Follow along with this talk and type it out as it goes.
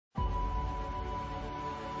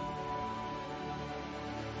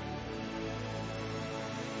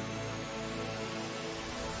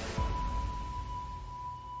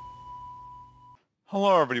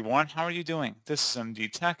Hello everyone, how are you doing? This is MD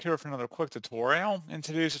Tech here for another quick tutorial. In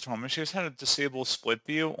today's tutorial, I'm going to show you how to disable split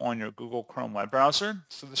view on your Google Chrome web browser.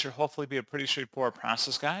 So this should hopefully be a pretty straightforward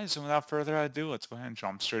process, guys. And without further ado, let's go ahead and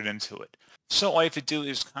jump straight into it. So all you have to do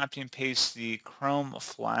is copy and paste the Chrome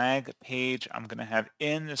flag page I'm going to have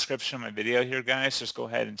in the description of my video here, guys. Just go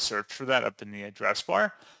ahead and search for that up in the address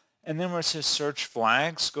bar. And then where it says search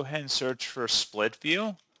flags, go ahead and search for split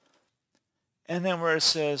view. And then where it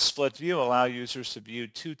says split view, allow users to view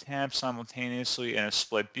two tabs simultaneously in a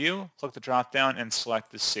split view, click the drop down and select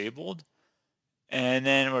disabled. And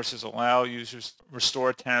then where it says allow users to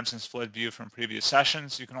restore tabs in split view from previous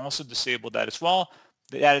sessions, you can also disable that as well.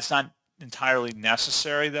 That is not entirely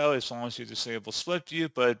necessary though, as long as you disable split view,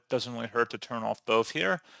 but it doesn't really hurt to turn off both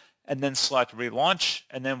here. And then select relaunch.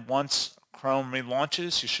 And then once Chrome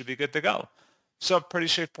relaunches, you should be good to go. So pretty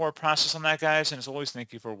straightforward process on that, guys. And as always,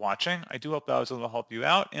 thank you for watching. I do hope that was able to help you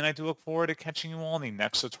out, and I do look forward to catching you all in the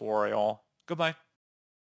next tutorial. Goodbye.